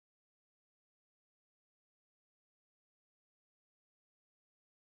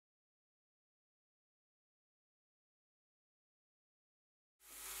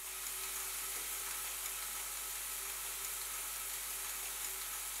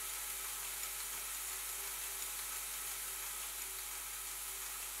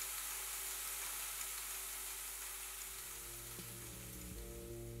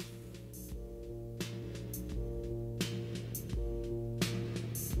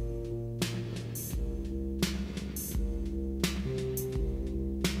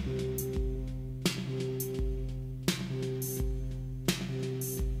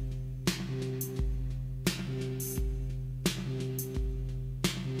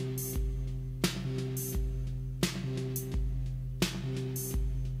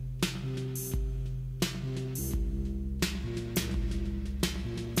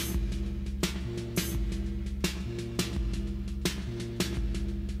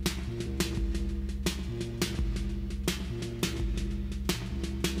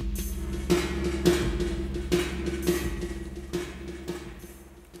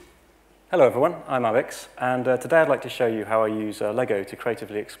Hello everyone, I'm Alex, and today I'd like to show you how I use Lego to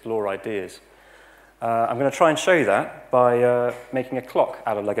creatively explore ideas. I'm going to try and show you that by making a clock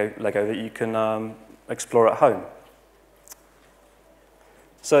out of Lego that you can explore at home.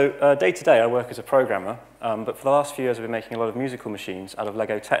 So day to day I work as a programmer, but for the last few years I've been making a lot of musical machines out of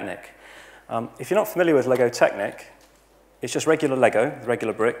Lego Technic. If you're not familiar with Lego Technic, it's just regular Lego, with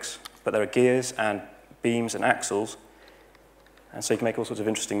regular bricks, but there are gears and beams and axles. And so you can make all sorts of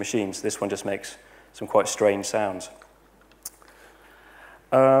interesting machines. This one just makes some quite strange sounds.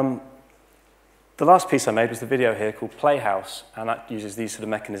 The last piece I made was the video here called Playhouse, and that uses these sort of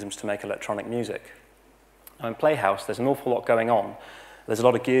mechanisms to make electronic music. Now in Playhouse, there's an awful lot going on. There's a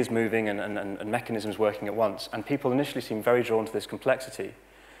lot of gears moving and mechanisms working at once, and people initially seem very drawn to this complexity.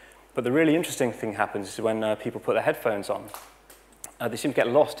 But the really interesting thing happens is when people put their headphones on. They seem to get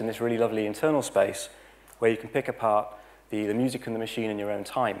lost in this really lovely internal space where you can pick apart the music and the machine in your own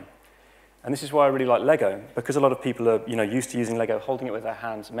time. And this is why I really like Lego, because a lot of people are used to using Lego, holding it with their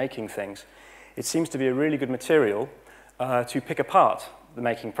hands, making things. It seems to be a really good material to pick apart the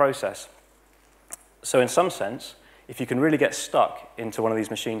making process. So in some sense, if you can really get stuck into one of these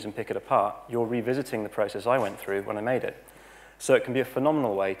machines and pick it apart, you're revisiting the process I went through when I made it. So it can be a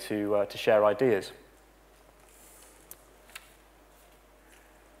phenomenal way to share ideas.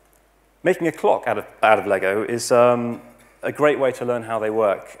 Making a clock out of Lego is a great way to learn how they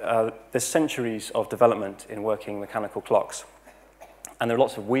work. There's centuries of development in working mechanical clocks. And there are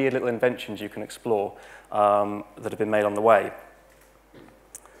lots of weird little inventions you can explore that have been made on the way.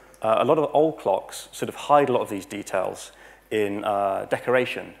 A lot of old clocks sort of hide a lot of these details in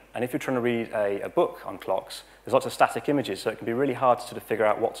decoration. And if you're trying to read a book on clocks, there's lots of static images, so it can be really hard to sort of figure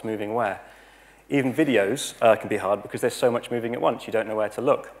out what's moving where. Even videos can be hard because there's so much moving at once, you don't know where to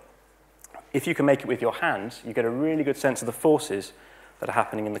look. If you can make it with your hands, you get a really good sense of the forces that are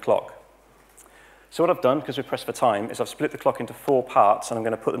happening in the clock. So what I've done, because we're pressed for time, is I've split the clock into 4 parts, and I'm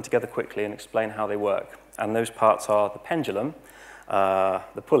going to put them together quickly and explain how they work. And those parts are the pendulum,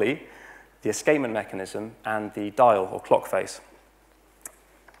 the pulley, the escapement mechanism, and the dial or clock face.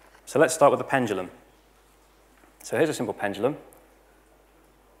 So let's start with the pendulum. So here's a simple pendulum.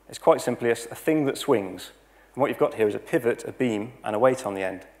 It's quite simply a thing that swings. And what you've got here is a pivot, a beam, and a weight on the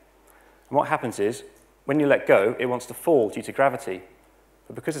end. And what happens is, when you let go, it wants to fall due to gravity.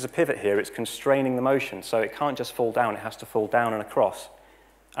 But because there's a pivot here, it's constraining the motion, so it can't just fall down, it has to fall down and across.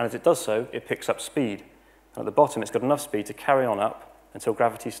 And as it does so, it picks up speed. And at the bottom, it's got enough speed to carry on up until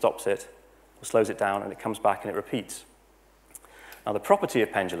gravity stops it, or slows it down, and it comes back and it repeats. Now, the property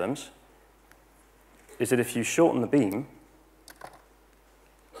of pendulums is that if you shorten the beam,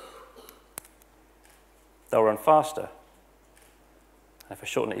 they'll run faster. And if I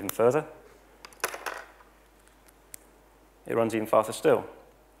shorten it even further, it runs even faster still.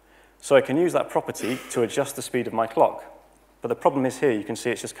 So I can use that property to adjust the speed of my clock. But the problem is here, you can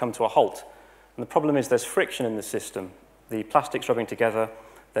see it's just come to a halt. And the problem is there's friction in the system. The plastic's rubbing together,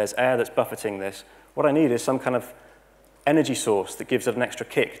 there's air that's buffeting this. What I need is some kind of energy source that gives it an extra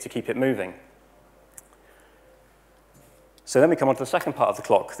kick to keep it moving. So then we come on to the second part of the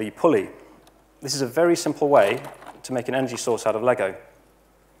clock, the pulley. This is a very simple way to make an energy source out of Lego.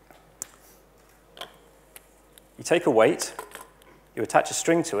 You take a weight, you attach a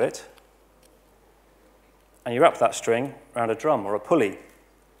string to it, and you wrap that string around a drum or a pulley.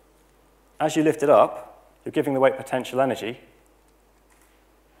 As you lift it up, you're giving the weight potential energy,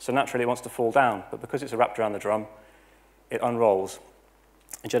 so naturally it wants to fall down, but because it's wrapped around the drum, it unrolls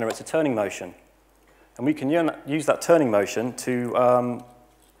and generates a turning motion. And we can use that turning motion to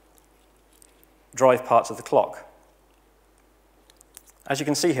drive parts of the clock. As you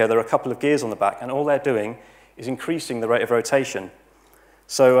can see here, there are a couple of gears on the back, and all they're doing is increasing the rate of rotation.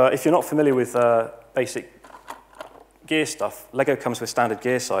 So if you're not familiar with basic gear stuff, Lego comes with standard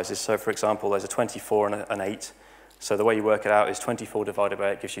gear sizes. So for example, there's a 24 and an 8. So the way you work it out is 24 divided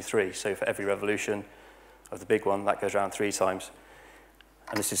by 8 gives you 3. So for every revolution of the big one, that goes around 3 times.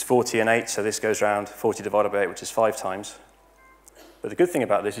 And this is 40 and 8, so this goes around 40 divided by 8, which is 5 times. But the good thing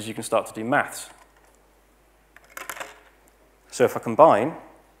about this is you can start to do maths. So if I combine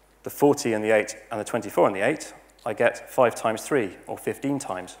the 40 and the 8 and the 24 and the 8, I get 5 times 3, or 15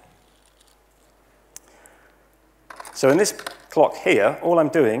 times. So in this clock here, all I'm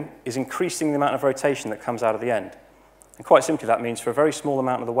doing is increasing the amount of rotation that comes out of the end. And quite simply, that means for a very small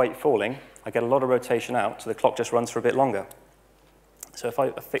amount of the weight falling, I get a lot of rotation out, so the clock just runs for a bit longer. So if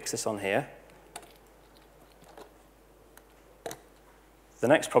I fix this on here, the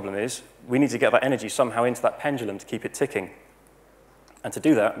next problem is we need to get that energy somehow into that pendulum to keep it ticking. And to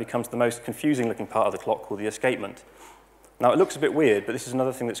do that becomes the most confusing looking part of the clock called the escapement. Now, it looks a bit weird, but this is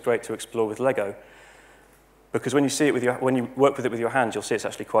another thing that's great to explore with Lego, because when you see it with when you work with it with your hands, you'll see it's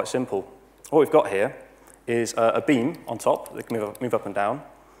actually quite simple. What we've got here is a beam on top that can move up and down,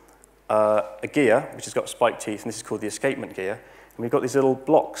 a gear, which has got spike teeth, and this is called the Escapement Gear, and we've got these little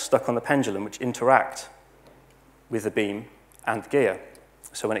blocks stuck on the pendulum which interact with the beam and the gear.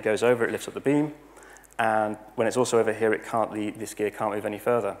 So when it goes over, it lifts up the beam, and when it's also over here, this gear can't move any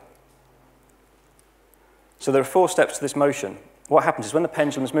further. So there are 4 steps to this motion. What happens is when the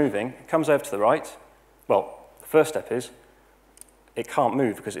pendulum is moving, it comes over to the right. Well, the first step is it can't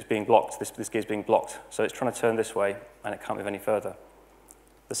move because it's being blocked. This gear is being blocked. So it's trying to turn this way, and it can't move any further.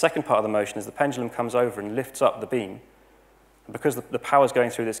 The second part of the motion is the pendulum comes over and lifts up the beam. And because the power is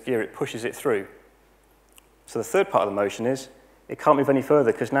going through this gear, it pushes it through. So the third part of the motion is it can't move any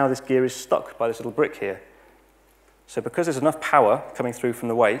further because now this gear is stuck by this little brick here. So because there's enough power coming through from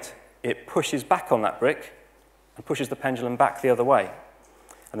the weight, it pushes back on that brick and pushes the pendulum back the other way.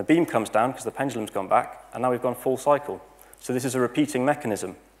 And the beam comes down because the pendulum's gone back, and now we've gone full cycle. So this is a repeating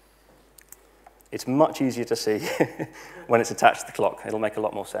mechanism. It's much easier to see when it's attached to the clock. It'll make a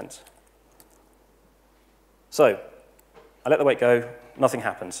lot more sense. So I let the weight go, nothing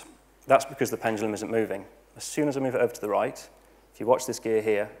happens. That's because the pendulum isn't moving. As soon as I move it over to the right, if you watch this gear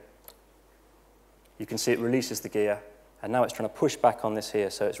here, you can see it releases the gear, and now it's trying to push back on this here,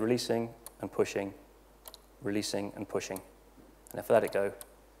 so it's releasing and pushing, releasing and pushing. And if I let it go,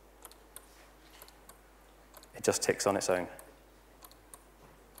 it just ticks on its own.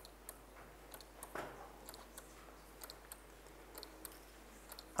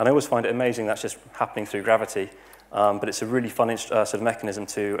 And I always find it amazing that's just happening through gravity, but it's a really fun sort of mechanism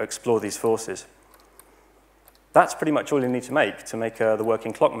to explore these forces. That's pretty much all you need to make the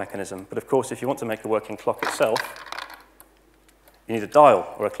working clock mechanism. But of course, if you want to make a working clock itself, you need a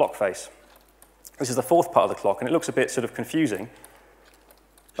dial or a clock face. This is the 4th part of the clock, and it looks a bit sort of confusing.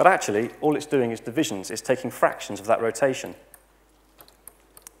 But actually, all it's doing is divisions. It's taking fractions of that rotation.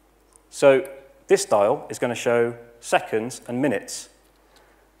 So this dial is going to show seconds and minutes.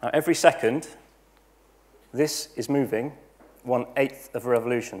 Now, every second, this is moving 1/8 of a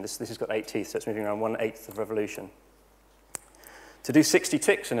revolution. This has got 8 teeth, so it's moving around 1/8 of a revolution. To do 60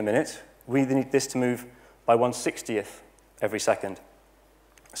 ticks in a minute, we need this to move by 1/60th every second.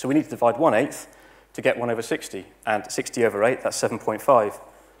 So we need to divide 1/8 to get 1 over 60, and 60 over 8, that's 7.5.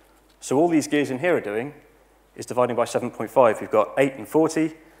 So all these gears in here are doing is dividing by 7.5. We've got 8 and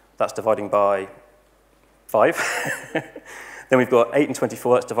 40, that's dividing by 5. Then we've got 8 and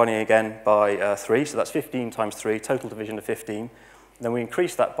 24, that's dividing again by 3, so that's 15 times 3, total division of 15. Then we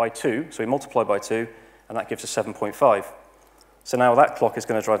increase that by 2, so we multiply by 2, and that gives us 7.5. So now that clock is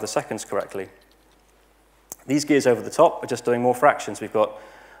going to drive the seconds correctly. These gears over the top are just doing more fractions. We've got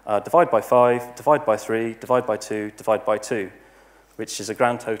divide by 5, divide by 3, divide by 2, divide by 2, which is a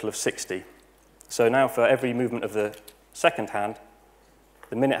grand total of 60. So now for every movement of the second hand,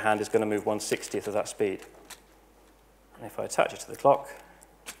 the minute hand is going to move 1/60th of that speed. And if I attach it to the clock,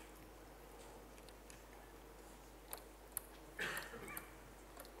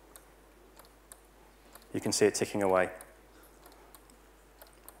 you can see it ticking away.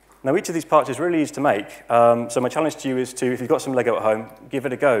 Now, each of these parts is really easy to make. So my challenge to you is to, if you've got some Lego at home, give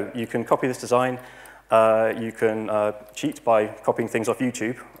it a go. You can copy this design. You can cheat by copying things off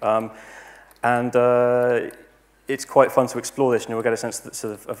YouTube. It's quite fun to explore this, and you'll get a sense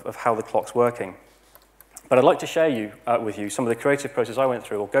of how the clock's working. But I'd like to share with you some of the creative process I went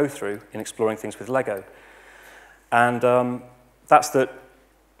through or go through in exploring things with Lego. And that's that,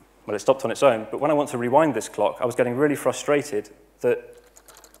 well, it stopped on its own, but when I want to rewind this clock, I was getting really frustrated that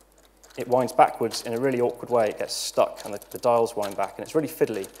it winds backwards in a really awkward way. It gets stuck, and the dials wind back, and it's really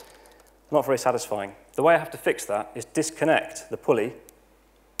fiddly. Not very satisfying. The way I have to fix that is disconnect the pulley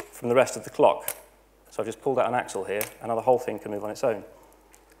from the rest of the clock. So I've just pulled out an axle here, and now the whole thing can move on its own.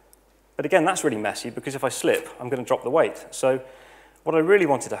 But again, that's really messy, because if I slip, I'm going to drop the weight. So what I really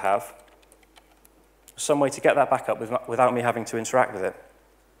wanted to have was some way to get that back up without me having to interact with it.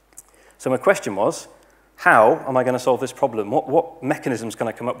 So my question was, how am I going to solve this problem? What mechanisms can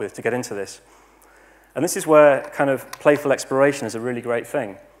I come up with to get into this? And this is where kind of playful exploration is a really great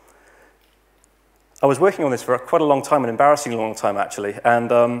thing. I was working on this for quite a long time, an embarrassingly long time, actually, and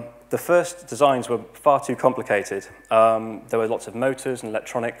the first designs were far too complicated. There were lots of motors and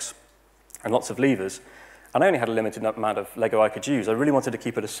electronics and lots of levers, and I only had a limited amount of Lego I could use. I really wanted to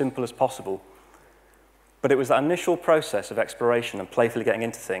keep it as simple as possible. But it was that initial process of exploration and playfully getting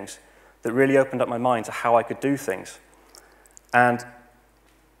into things that really opened up my mind to how I could do things. And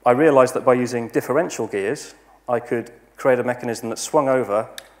I realized that by using differential gears, I could create a mechanism that swung over,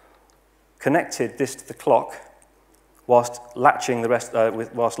 connected this to the clock, whilst latching the rest,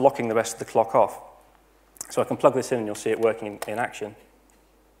 whilst locking the rest of the clock off. So I can plug this in and you'll see it working in action.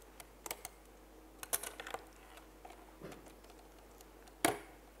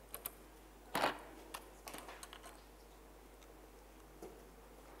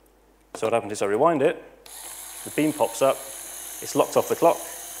 So what happens is I rewind it, the beam pops up, it's locked off the clock,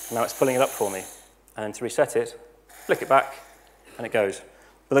 and now it's pulling it up for me. And to reset it, flick it back, and it goes.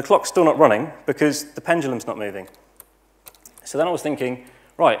 But the clock's still not running because the pendulum's not moving. So then I was thinking,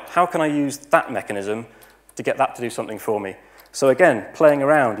 right, how can I use that mechanism to get that to do something for me? So again, playing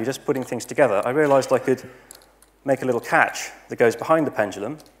around, you're just putting things together. I realized I could make a little catch that goes behind the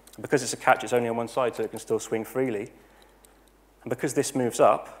pendulum. And because it's a catch, it's only on one side, so it can still swing freely. And because this moves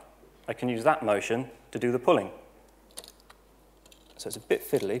up, I can use that motion to do the pulling. So it's a bit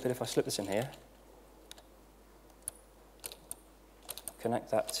fiddly, but if I slip this in here, connect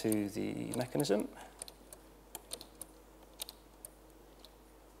that to the mechanism.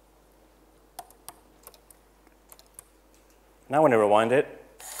 Now when I rewind it,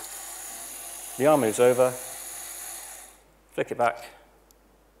 the arm moves over, flick it back,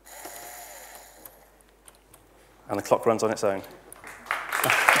 and the clock runs on its own.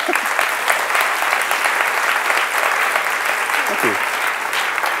 Thank you.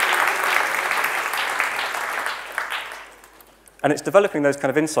 And it's developing those kind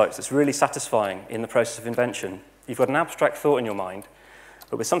of insights that's really satisfying in the process of invention. You've got an abstract thought in your mind,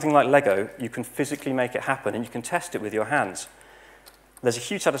 but with something like Lego, you can physically make it happen, and you can test it with your hands. There's a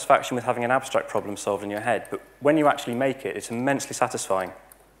huge satisfaction with having an abstract problem solved in your head, but when you actually make it, it's immensely satisfying.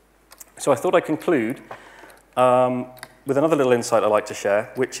 So I thought I'd conclude with another little insight I'd like to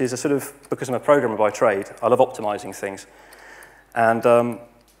share, which is a sort of, because I'm a programmer by trade, I love optimizing things. And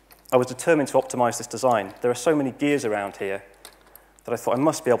I was determined to optimize this design. There are so many gears around here that I thought I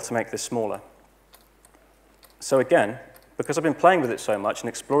must be able to make this smaller. So again, because I've been playing with it so much and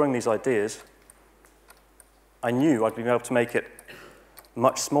exploring these ideas, I knew I'd be able to make it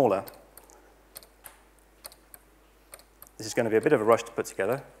much smaller. This is going to be a bit of a rush to put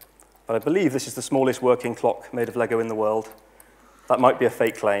together, but I believe this is the smallest working clock made of Lego in the world. That might be a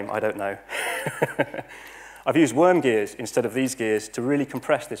fake claim, I don't know. I've used worm gears instead of these gears to really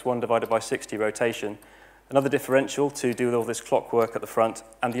compress this 1/60 rotation. Another differential to do with all this clockwork at the front,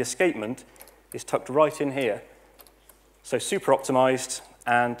 and the escapement is tucked right in here. So super optimized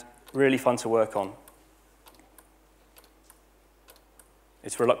and really fun to work on.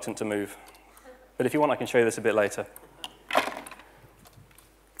 It's reluctant to move. But if you want, I can show you this a bit later.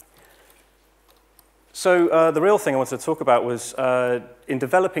 So the real thing I wanted to talk about was in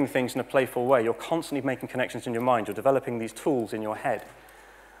developing things in a playful way, you're constantly making connections in your mind. You're developing these tools in your head.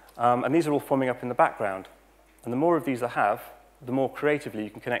 And these are all forming up in the background. And the more of these I have, the more creatively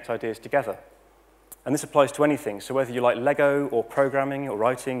you can connect ideas together. And this applies to anything. So whether you like Lego or programming or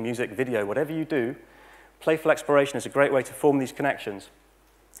writing, music, video, whatever you do, playful exploration is a great way to form these connections.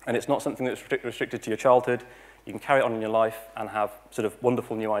 And it's not something that's restricted to your childhood. You can carry it on in your life and have sort of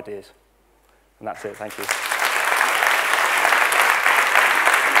wonderful new ideas. And that's it. Thank you.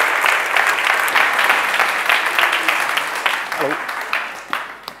 Hello.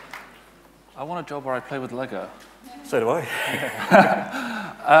 I want a job where I play with Lego. So do I.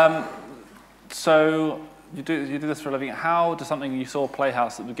 So you do this for a living. How does something you saw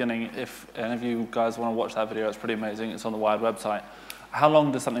Playhouse at the beginning, if any of you guys want to watch that video, it's pretty amazing. It's on the Wired website. How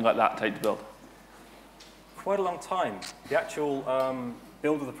long does something like that take to build? Quite a long time. The actual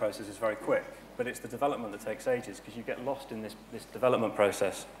build of the process is very quick, but it's the development that takes ages because you get lost in this development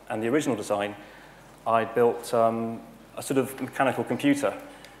process. And the original design, I built a sort of mechanical computer,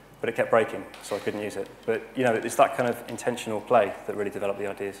 but it kept breaking, so I couldn't use it. But you know, it's that kind of intentional play that really developed the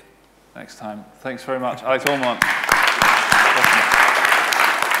ideas. Next time. Thanks very much. Alex Allmont.